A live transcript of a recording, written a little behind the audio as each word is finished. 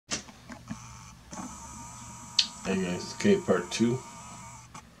Hey guys, okay, part 2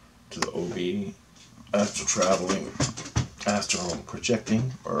 to the OB, astral traveling, astral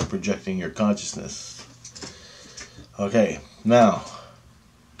projecting, or projecting your consciousness. Okay, now,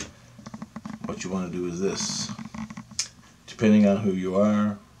 what you want to do is this. Depending on who you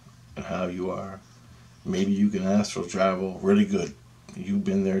are and how you are, maybe you can astral travel really good. You've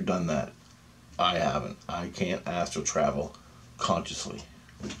been there, done that. I haven't. I can't astral travel consciously.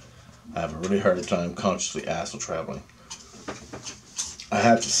 I have a really hard time consciously astral traveling. I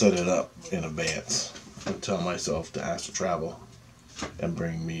have to set it up in advance and tell myself to astral travel and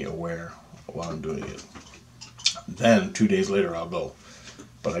bring me aware while I'm doing it. Then 2 days later I'll go.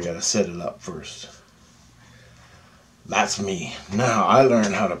 But I gotta set it up first. That's me. Now I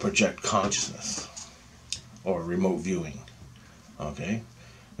learned how to project consciousness or remote viewing. Okay?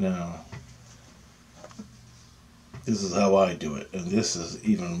 Now this is how I do it, and this is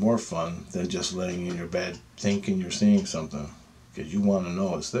even more fun than just laying in your bed thinking you're seeing something, because you want to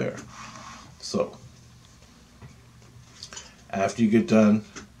know it's there. So, after you get done,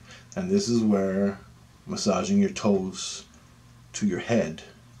 and this is where massaging your toes to your head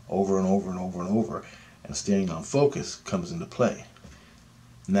over and over and over and over, and staying on focus comes into play.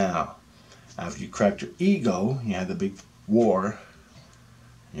 Now, after you cracked your ego, you had the big war,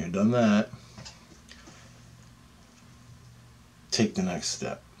 you're done that, take the next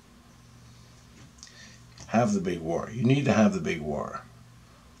step. Have the big war. You need to have the big war.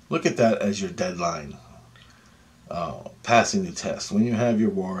 Look at that as your deadline. Passing the test. When you have your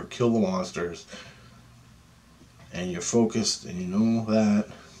war, kill the monsters, and you're focused, and you know that,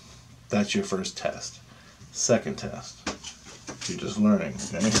 that's your first test. Second test. You're just learning.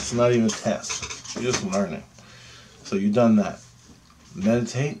 Okay? It's not even a test. You're just learning. So you've done that.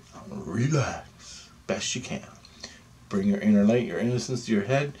 Meditate. Relax. Best you can. Bring your inner light, your innocence to your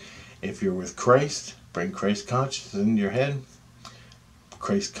head. If you're with Christ, bring Christ consciousness into your head.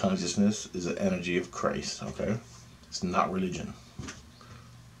 Christ consciousness is the energy of Christ, okay? It's not religion.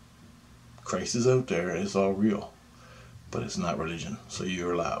 Christ is out there, it's all real. But it's not religion, so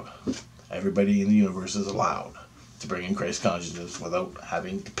you're allowed. Everybody in the universe is allowed to bring in Christ consciousness without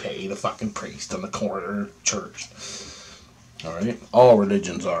having to pay the fucking priest on the corner church. Alright? All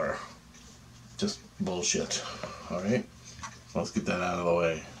religions are just bullshit. Alright? Let's get that out of the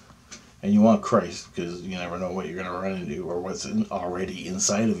way. And you want Christ, because you never know what you're going to run into or what's already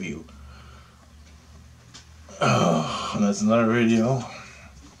inside of you. Oh, and that's another video.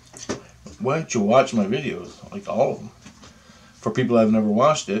 Why don't you watch my videos? Like all of them. For people that have never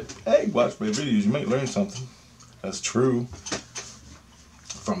watched it, hey, watch my videos. You might learn something. That's true.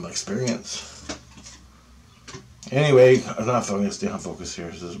 From experience. Anyway, I'm going to stay on focus here.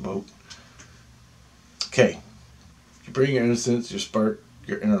 This is a boat. Okay. You bring your innocence, your spark,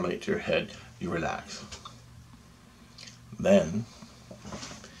 your inner light to your head, you relax. Then,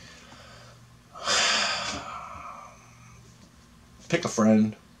 pick a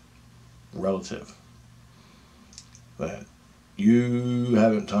friend, relative, that you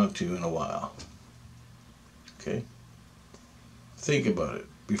haven't talked to in a while. Okay? Think about it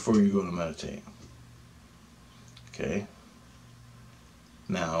before you go to meditate. Okay?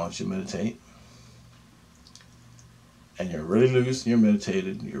 Now, once you meditate, and you're really loose, and you're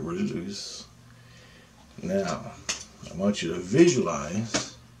meditated, you're really loose. Now, I want you to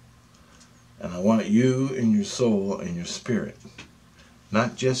visualize, and I want you and your soul and your spirit,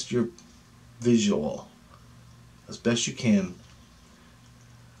 not just your visual, as best you can,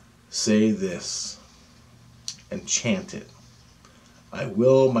 say this and chant it. I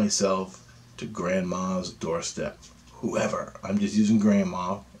will myself to grandma's doorstep. Whoever. I'm just using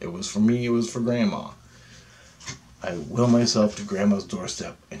grandma. It was for me, it was for grandma. I will myself to grandma's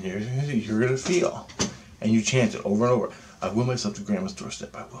doorstep, and you're going to feel. And you chant it over and over. I will myself to grandma's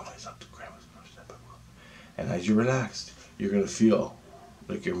doorstep. I will myself to grandma's doorstep. I will. And as you're relaxed, you're going to feel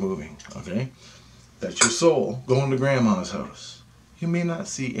like you're moving. Okay? That's your soul going to grandma's house. You may not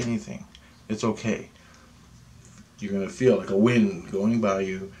see anything. It's okay. You're going to feel like a wind going by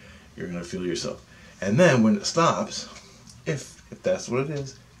you. You're going to feel yourself. And then when it stops, if that's what it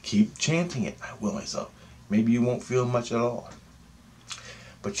is, keep chanting it. I will myself. Maybe you won't feel much at all.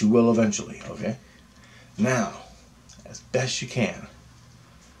 But you will eventually, okay? Now, as best you can,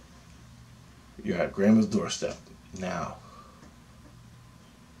 you're at grandma's doorstep. Now,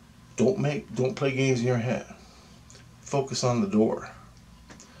 don't play games in your head. Focus on the door.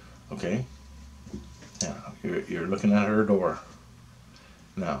 Okay? Now, you're looking at her door.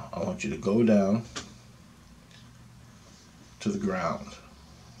 Now, I want you to go down to the ground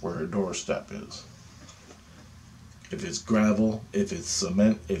where her doorstep is. If it's gravel, if it's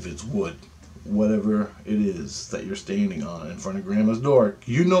cement, if it's wood, whatever it is that you're standing on in front of grandma's door.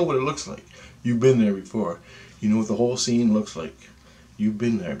 You know what it looks like. You've been there before. You know what the whole scene looks like. You've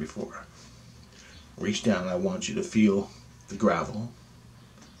been there before. Reach down. I want you to feel the gravel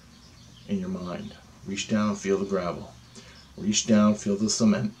in your mind. Reach down, feel the gravel. Reach down, feel the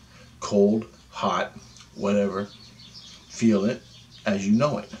cement. Cold, hot, whatever. Feel it as you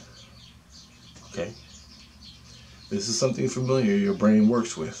know it. Okay? This is something familiar your brain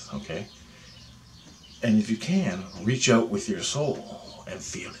works with. Okay? And if you can, reach out with your soul and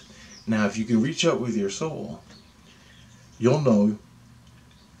feel it. Now, if you can reach out with your soul, you'll know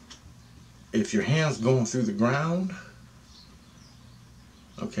if your hand's going through the ground.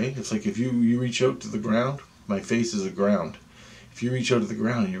 Okay, it's like if you reach out to the ground, my face is the ground. If you reach out to the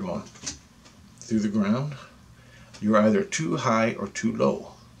ground and you're going through the ground, you're either too high or too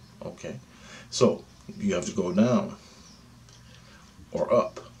low. Okay, so you have to go down or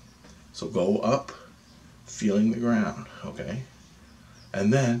up. So go up, feeling the ground. Okay,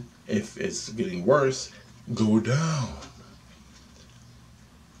 and then if it's getting worse, go down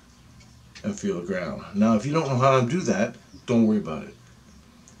and feel the ground. Now, if you don't know how to do that, don't worry about it.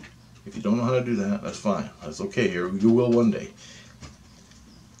 If you don't know how to do that, that's fine. That's okay. You will one day.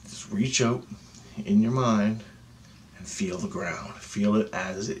 Just reach out in your mind and feel the ground. Feel it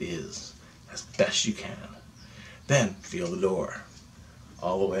as it is, as best you can. Then feel the door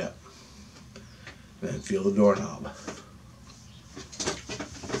all the way up. Then feel the doorknob.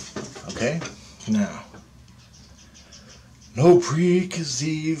 Okay? Now, no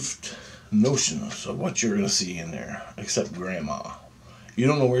preconceived notions of what you're going to see in there, except grandma. You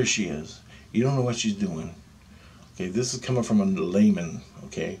don't know where she is. You don't know what she's doing. Okay, this is coming from a layman,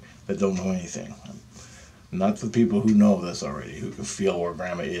 okay, that don't know anything. Not the people who know this already, who can feel where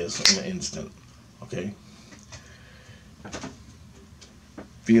grandma is in an instant. Okay?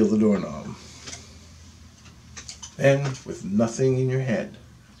 Feel the doorknob. Then, with nothing in your head,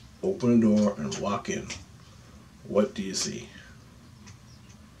 open the door and walk in. What do you see?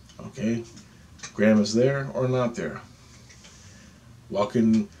 Okay? Grandma's there or not there. Walk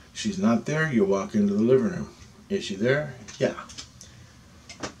in. She's not there, you walk into the living room. Is she there? Yeah.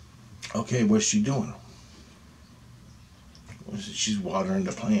 Okay, what's she doing? She's watering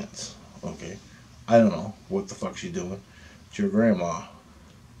the plants. Okay. I don't know what the fuck she's doing. It's your grandma.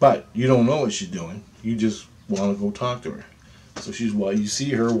 But you don't know what she's doing. You just want to go talk to her. So she's, while you see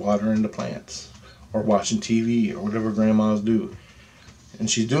her watering the plants or watching TV or whatever grandmas do, and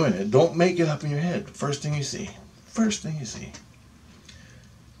she's doing it, don't make it up in your head. First thing you see. First thing you see.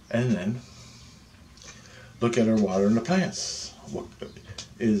 And then look at her watering the plants. What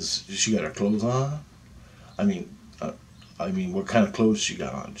is she got her clothes on? I mean, what kind of clothes she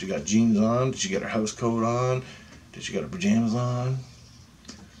got on? She got jeans on? Did she get her house coat on? Did she got her pajamas on?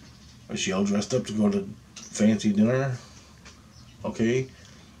 Is she all dressed up to go to fancy dinner? Okay.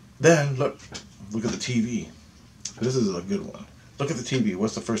 Then look at the TV. This is a good one. Look at the TV.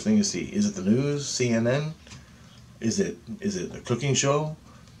 What's the first thing you see? Is it the news? CNN? Is it a cooking show?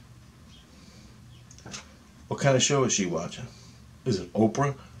 What kind of show is she watching? Is it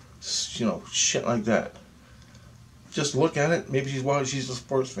Oprah? You know, shit like that. Just look at it. Maybe she's a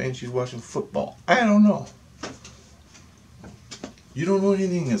sports fan. She's watching football. I don't know. You don't know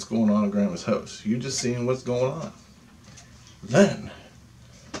anything that's going on in Grandma's house. You're just seeing what's going on. Then,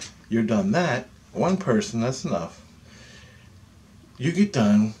 you're done that. One person, that's enough. You get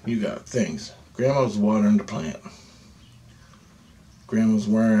done. You got things. Grandma's watering the plant. Grandma's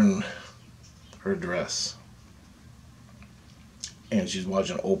wearing her dress. And she's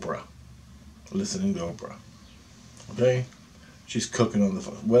watching Oprah. Listening to Oprah. Okay? She's cooking on the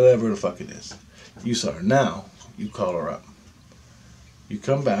phone. Whatever the fuck it is. You saw her. Now, you call her up. You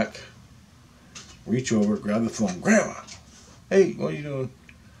come back. Reach over. Grab the phone. Grandma! Hey, what are you doing?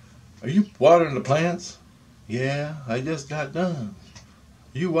 Are you watering the plants? Yeah, I just got done.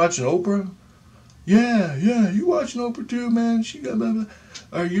 You watching Oprah? Yeah, you watching Oprah too, man. She got blah,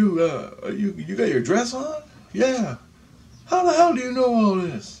 blah. You got your dress on? Yeah. How the hell do you know all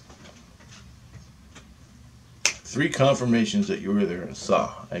this? 3 confirmations that you were there and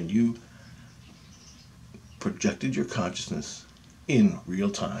saw, and you projected your consciousness in real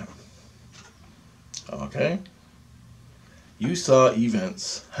time. Okay? You saw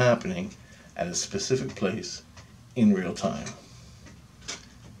events happening at a specific place in real time.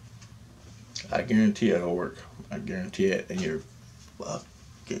 I guarantee it'll work. I guarantee it, and your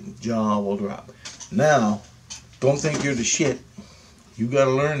fucking jaw will drop. Now, don't think you're the shit. You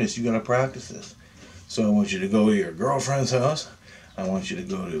gotta learn this. You gotta practice this. So I want you to go to your girlfriend's house. I want you to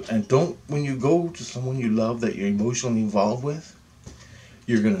go to, and don't, when you go to someone you love that you're emotionally involved with,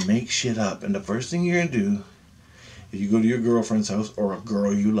 You're going to make shit up. And the first thing you're going to do, if you go to your girlfriend's house or a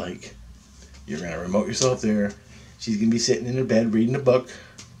girl you like, you're going to remote yourself there. She's going to be sitting in her bed reading a book.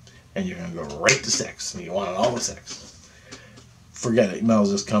 And you're going to go right to sex. And you want all the sex. Forget it. You might as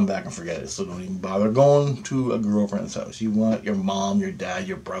well just come back and forget it. So don't even bother going to a girlfriend's house. You want your mom, your dad,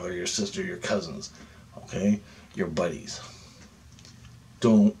 your brother, your sister, your cousins. Okay? Your buddies.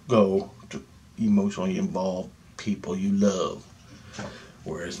 Don't go to emotionally involved people you love.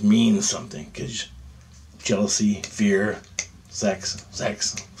 Where it means something. Because jealousy, fear, sex,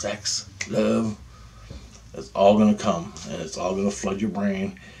 love. It's all going to come. And it's all going to flood your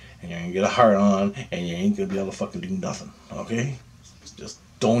brain. And you're going to get a heart on. And you ain't going to be able to fucking do nothing. Okay? Just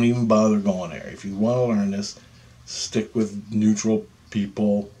don't even bother going there. If you want to learn this, stick with neutral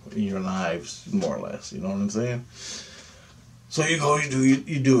people in your lives, more or less. You know what I'm saying? So you go,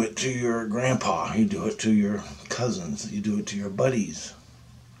 you do it to your grandpa, you do it to your cousins, you do it to your buddies.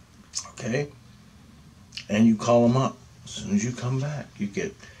 Okay? And you call them up. As soon as you come back, you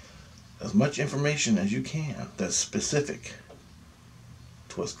get as much information as you can that's specific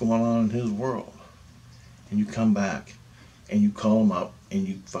to what's going on in his world. And you come back. And you call them up, and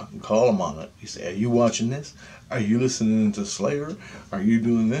you fucking call them on it. You say, are you watching this? Are you listening to Slayer? Are you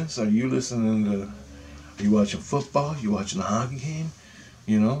doing this? Are you listening to... Are you watching football? Are you watching a hockey game?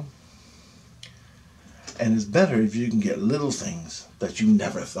 You know? And it's better if you can get little things that you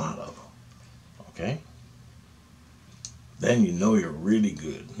never thought of. Okay? Then you know you're really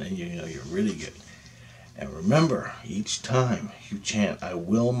good. Then you know you're really good. And remember, each time you chant, I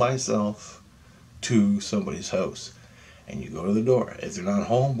will myself to somebody's house. And you go to the door. If they're not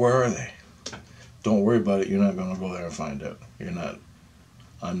home, where are they? Don't worry about it. You're not going to go there and find out.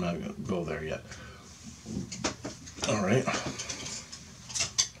 I'm not going to go there yet. Alright.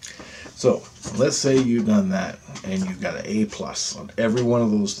 So, let's say you've done that. And you got an A+ on every one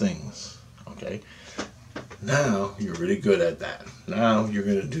of those things. Okay? Now, you're really good at that. Now, you're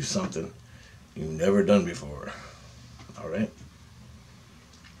going to do something you've never done before. Alright?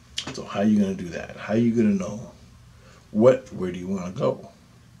 So, how are you going to do that? How are you going to know? Where do you want to go?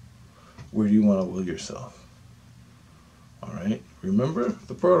 Where do you want to will yourself? Alright? Remember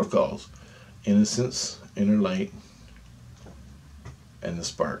the protocols. Innocence, inner light, and the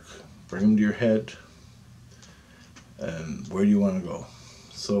spark. Bring them to your head. And where do you want to go?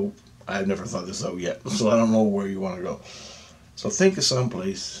 So, I've never thought this out yet. So, I don't know where you want to go. So, think of some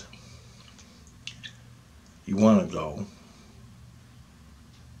place you want to go.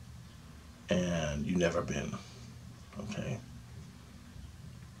 And you've never been. Okay?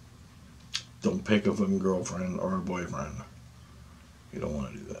 Don't pick a fucking girlfriend or a boyfriend. You don't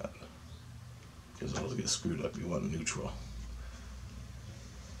want to do that. Because it'll get screwed up. You want neutral.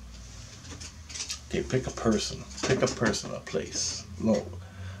 Okay, pick a person. Pick a person, a place. No,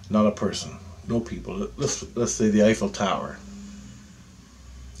 not a person. No people. Let's say the Eiffel Tower.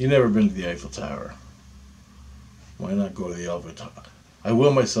 You've never been to the Eiffel Tower. Why not go to the Eiffel Tower? I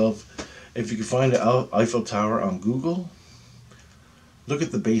will myself... If you can find the Eiffel Tower on Google, look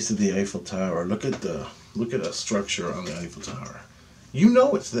at the base of the Eiffel Tower. Look at a structure on the Eiffel Tower. You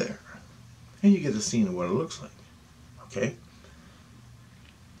know it's there, and you get a scene of what it looks like. Okay.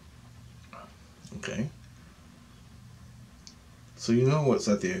 Okay. So you know what's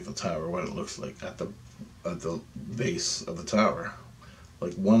at the Eiffel Tower, what it looks like at the base of the tower,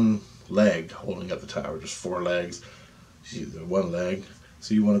 like one leg holding up the tower, just 4 legs. See, the one leg.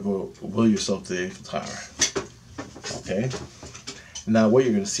 So you want to go will yourself to the Eiffel Tower. Okay? Now what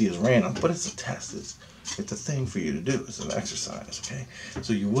you're going to see is random, but it's a test. It's a thing for you to do. It's an exercise, okay?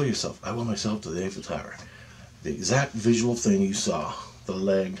 So you will yourself. I will myself to the Eiffel Tower. The exact visual thing you saw. The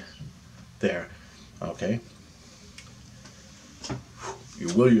leg there. Okay?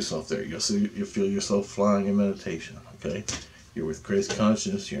 You will yourself there. You'll feel yourself flying in meditation, okay? You're with Christ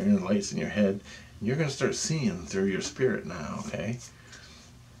consciousness. Your inner light's in your head. And you're going to start seeing through your spirit now, okay?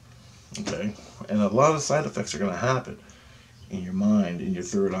 Okay, and a lot of side effects are going to happen in your mind, in your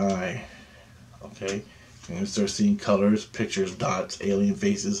third eye. Okay, you're going to start seeing colors, pictures, dots, alien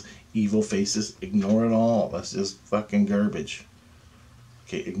faces, evil faces. Ignore it all. That's just fucking garbage.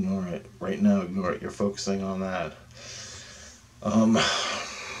 Okay, ignore it. Right now, ignore it. You're focusing on that.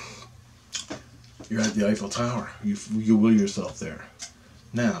 You're at the Eiffel Tower. You will yourself there.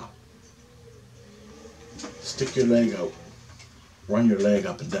 Now, stick your leg out. Run your leg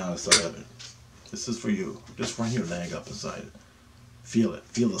up and down inside of it. This is for you. Just run your leg up inside it. Feel it.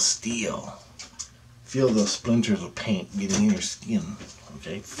 Feel the steel. Feel the splinters of paint getting in your skin.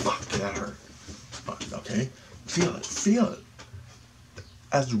 Okay? Fuck, that hurt. Fuck, okay? Feel it. Feel it.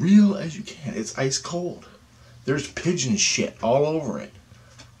 As real as you can. It's ice cold. There's pigeon shit all over it.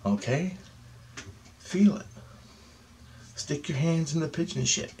 Okay? Feel it. Stick your hands in the pigeon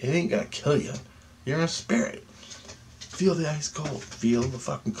shit. It ain't gonna kill you. You're in a spirit. Feel the ice cold. Feel the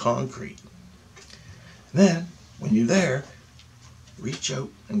fucking concrete. Then, when you're there, reach out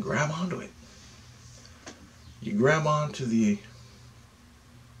and grab onto it. You grab onto the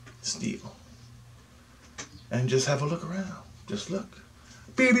steel and just have a look around. Just look.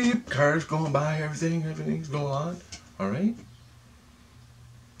 Beep beep. Cars going by. Everything's going on. All right.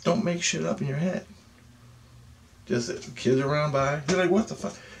 Don't make shit up in your head. Just kids around by. You're like, what the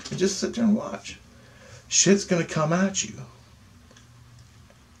fuck? And just sit there and watch. Shit's gonna come at you.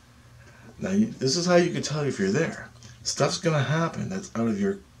 Now, this is how you can tell if you're there. Stuff's gonna happen that's out of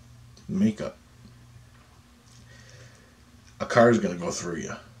your makeup. A car's gonna go through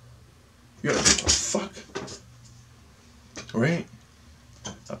you. You're like, what the fuck? Right?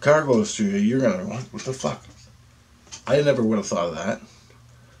 A car goes through you, you're gonna, what the fuck? I never would have thought of that.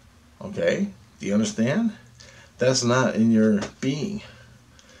 Okay? Do you understand? That's not in your being.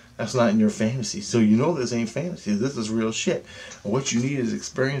 That's not in your fantasy. So you know this ain't fantasy. This is real shit. And what you need is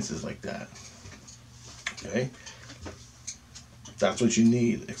experiences like that. Okay? That's what you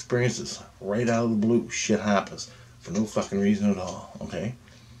need. Experiences. Right out of the blue. Shit happens. For no fucking reason at all. Okay?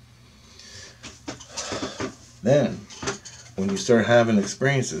 Then, when you start having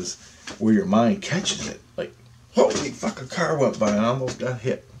experiences where your mind catches it, like, holy fuck, a car went by and I almost got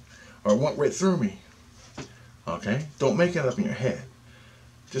hit. Or it went right through me. Okay? Don't make it up in your head.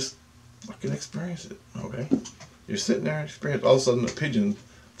 Just fucking experience it. Okay? You're sitting there and experience. All of a sudden, a pigeon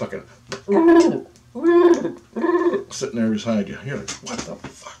fucking sitting there beside you. You're like, what the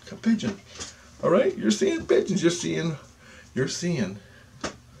fuck? A pigeon. Alright? You're seeing pigeons.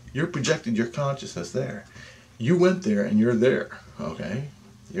 You're projected your consciousness there. You went there and you're there. Okay?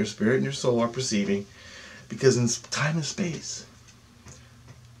 Your spirit and your soul are perceiving. Because in time and space,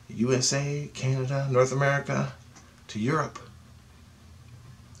 USA, Canada, North America, to Europe.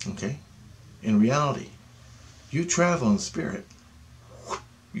 Okay? In reality, you travel in spirit.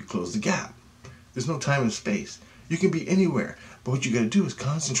 You close the gap. There's no time and space. You can be anywhere. But what you gotta do is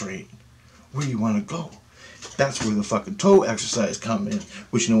concentrate where you want to go. That's where the fucking toe exercise come in,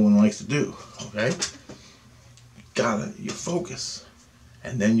 which no one likes to do. Okay? You focus.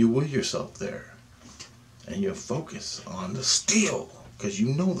 And then you will yourself there. And you focus on the steel. Because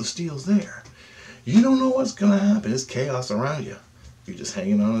you know the steel's there. You don't know what's going to happen. It's chaos around you. You're just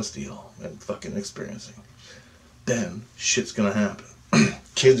hanging on the steel and fucking experiencing. Then, shit's going to happen.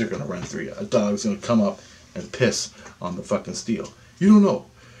 Kids are going to run through you. A dog's going to come up and piss on the fucking steel. You don't know.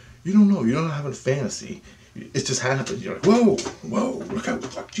 You don't know. You're not having a fantasy. It just happens. You're like, whoa, look out,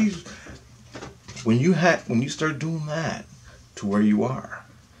 fuck, Jesus. When you start doing that to where you are,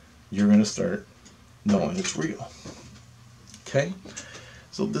 you're going to start knowing it's real. Okay?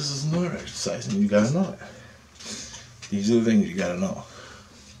 So this is another exercise, and you gotta know it. These are the things you gotta know.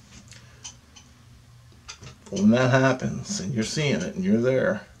 When that happens, and you're seeing it, and you're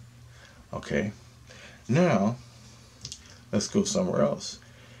there, okay, now, let's go somewhere else.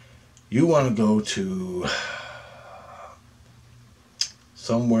 You want to go to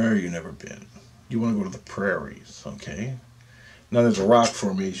somewhere you've never been. You want to go to the prairies, okay? Now there's a rock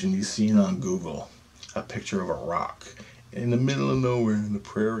formation you've seen on Google. A picture of a rock in the middle of nowhere in the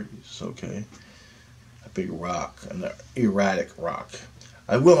prairies, okay? A big rock, an erratic rock.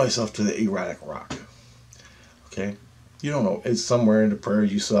 I will myself to the erratic rock, okay? You don't know, it's somewhere in the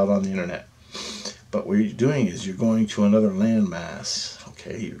prairies, you saw it on the internet. But what you're doing is you're going to another landmass,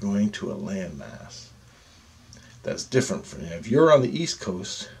 okay? You're going to a landmass that's different from you. If you're on the East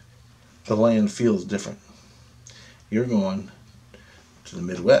Coast, the land feels different. You're going to the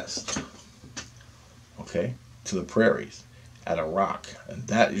Midwest, okay? To the prairies, at a rock, and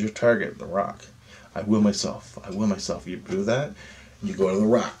that is your target, the rock. I will myself. You do that, and you go to the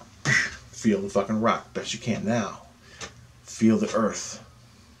rock. Feel the fucking rock best you can. Now, feel the earth.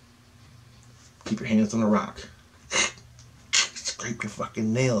 Keep your hands on the rock. Scrape your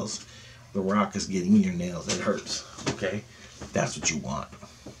fucking nails. The rock is getting in your nails. It hurts, okay? That's what you want.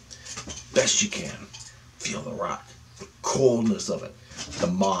 Best you can. Feel the rock. The coldness of it. The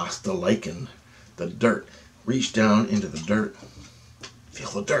moss, the lichen, the dirt. Reach down into the dirt. Feel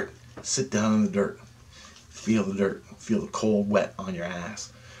the dirt. Sit down in the dirt. Feel the dirt. Feel the cold wet on your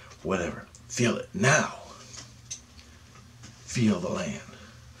ass. Whatever. Feel it. Now. Feel the land.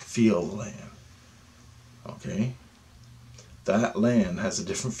 Feel the land. Okay? That land has a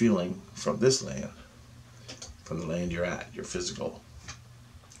different feeling from this land. From the land you're at. Your physical.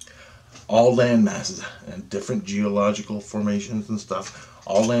 All land masses and different geological formations and stuff.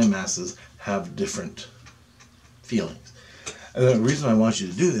 All land masses have different feelings. And the reason I want you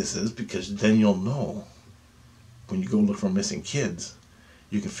to do this is because then you'll know when you go look for missing kids,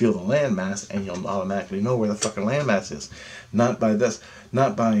 you can feel the landmass and you'll automatically know where the fucking landmass is. Not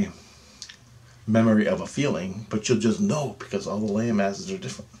by memory of a feeling, but you'll just know because all the landmasses are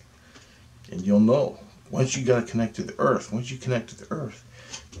different. And you'll know. Once you got to connect to the earth,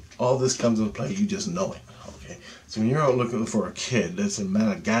 all this comes into play, you just know it. Okay? So when you're out looking for a kid that's in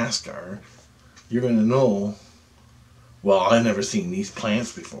Madagascar, you're going to know, well, I've never seen these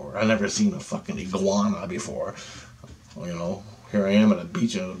plants before. I've never seen a fucking iguana before. You know, here I am at a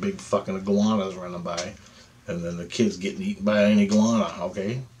beach and a big fucking iguana's running by. And then the kid's getting eaten by an iguana,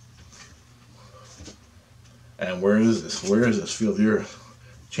 okay? And where is this? Where is this? Feel the earth.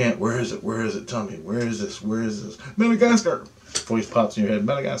 Chant, where is it? Where is it? Tell me, where is this? Where is this? Madagascar! Voice pops in your head,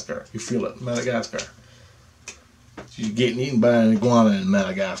 Madagascar. You feel it, Madagascar. She's getting eaten by an iguana in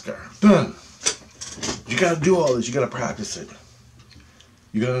Madagascar. Done! You gotta do all this. You gotta practice it.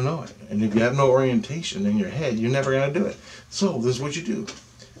 You gotta know it. And if you have no orientation in your head, you're never gonna do it. So, this is what you do.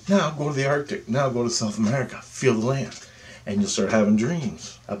 Now, go to the Arctic. Now, go to South America. Feel the land. And you'll start having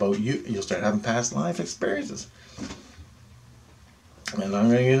dreams about you. You'll start having past life experiences. And I'm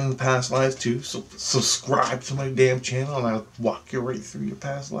going to get into past lives too. So subscribe to my damn channel and I'll walk you right through your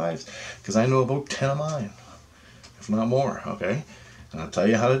past lives. Because I know about 10 of mine. If not more, okay? And I'll tell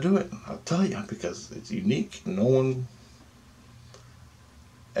you how to do it. I'll tell you because it's unique. No one...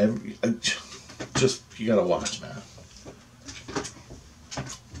 Just, you got to watch, man.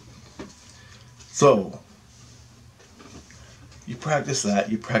 So, you practice that.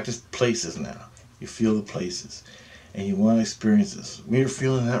 You practice places now. You feel the places. And you want to experience this. When you're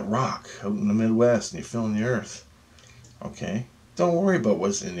feeling that rock out in the Midwest and you're feeling the earth, okay? Don't worry about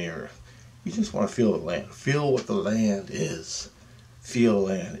what's in the earth. You just want to feel the land. Feel what the land is. Feel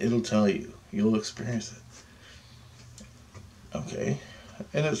the land. It'll tell you. You'll experience it. Okay?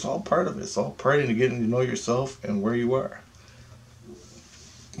 And it's all part of it. It's all part of getting to know yourself and where you are.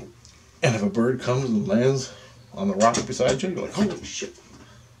 And if a bird comes and lands on the rock beside you, you're like, holy shit,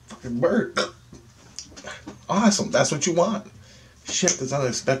 fucking bird. Awesome, that's what you want. Shit that's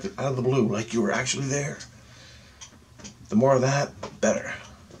unexpected, out of the blue, like you were actually there. The more of that, better.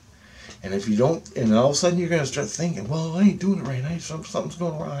 And if you don't, and all of a sudden you're going to start thinking, well, I ain't doing it right. Something's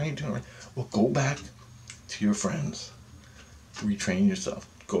going wrong, I ain't doing it right. Well, go back to your friends. Retrain yourself.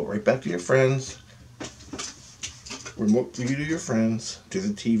 Go right back to your friends. Remote view to your friends. Do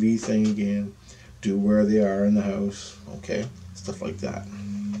the TV thing again. Do where they are in the house. Okay? Stuff like that.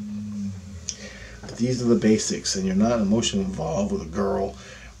 But these are the basics, and you're not emotionally involved with a girl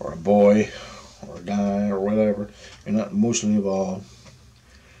or a boy or a guy or whatever. You're not emotionally involved.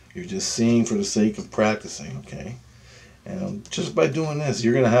 You're just seeing for the sake of practicing, okay? And just by doing this,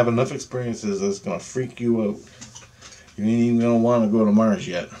 you're going to have enough experiences that's going to freak you out. You ain't even going to want to go to Mars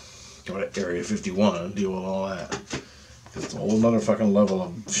yet. Go to Area 51 and deal with all that. It's a whole nother fucking level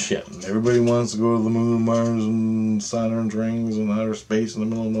of shit. And everybody wants to go to the moon, Mars, and Saturn's rings, and outer space in the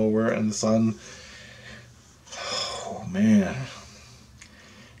middle of nowhere, and the sun. Oh, man.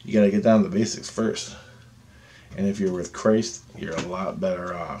 You got to get down to the basics first. And if you're with Christ, you're a lot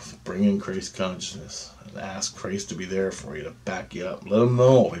better off. Bring in Christ consciousness and ask Christ to be there for you, to back you up. Let him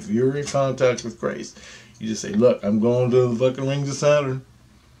know. If you're in contact with Christ, you just say, look, I'm going to the fucking rings of Saturn.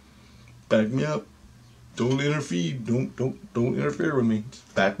 Back me up. Don't interfere. Don't interfere with me.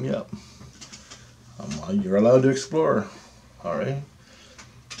 Just back me up. You're allowed to explore. All right?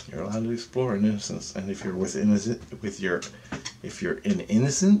 You're allowed to explore in innocence. And if you're if you're in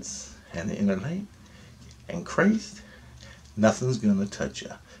innocence and the inner light and Christ, nothing's gonna touch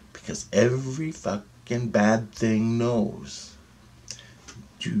you, because every fucking bad thing knows.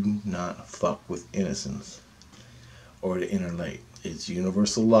 Do not fuck with innocence or the inner light. It's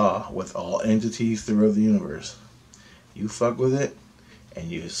universal law with all entities throughout the universe. You fuck with it and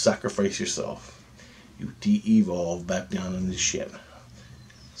you sacrifice yourself. You de-evolve back down into shit.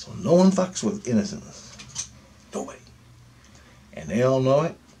 So no one fucks with innocence. Nobody. And they all know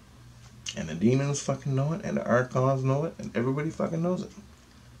it. And the demons fucking know it. And the archons know it. And everybody fucking knows it.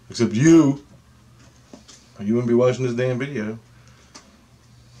 Except you. You wouldn't be watching this damn video.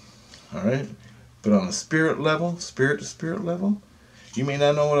 Alright? But on a spirit level, spirit to spirit level, you may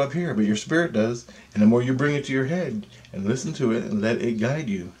not know it up here, but your spirit does. And the more you bring it to your head and listen to it and let it guide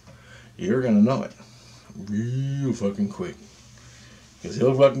you, you're going to know it real fucking quick. Because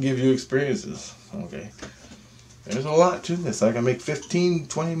he'll fucking give you experiences. Okay? There's a lot to this. I can make 15,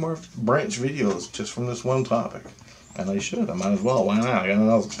 20 more branch videos just from this one topic. And I should. I might as well. Why not? I got nothing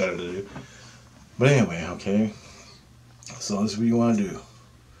else better to do. But anyway, okay? So this is what you want to do.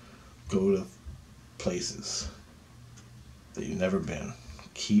 Go to places. that you've never been.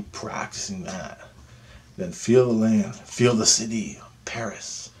 Keep practicing that. Then feel the land, feel the city,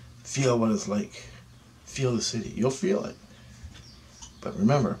 Paris. Feel what it's like. Feel the city. You'll feel it. But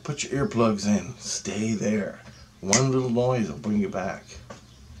remember, put your earplugs in. Stay there. One little noise will bring you back.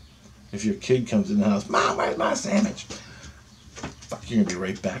 If your kid comes in the house, Mom, where's my sandwich? Fuck, you're going to be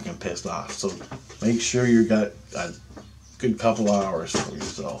right back and pissed off. So make sure you got a good couple hours for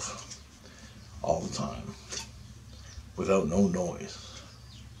yourself. All the time. Without no noise.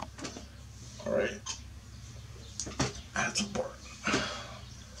 Alright. That's important.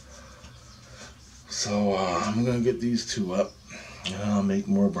 So I'm going to get these two up. And I'll make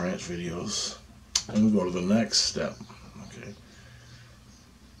more branch videos. And go to the next step.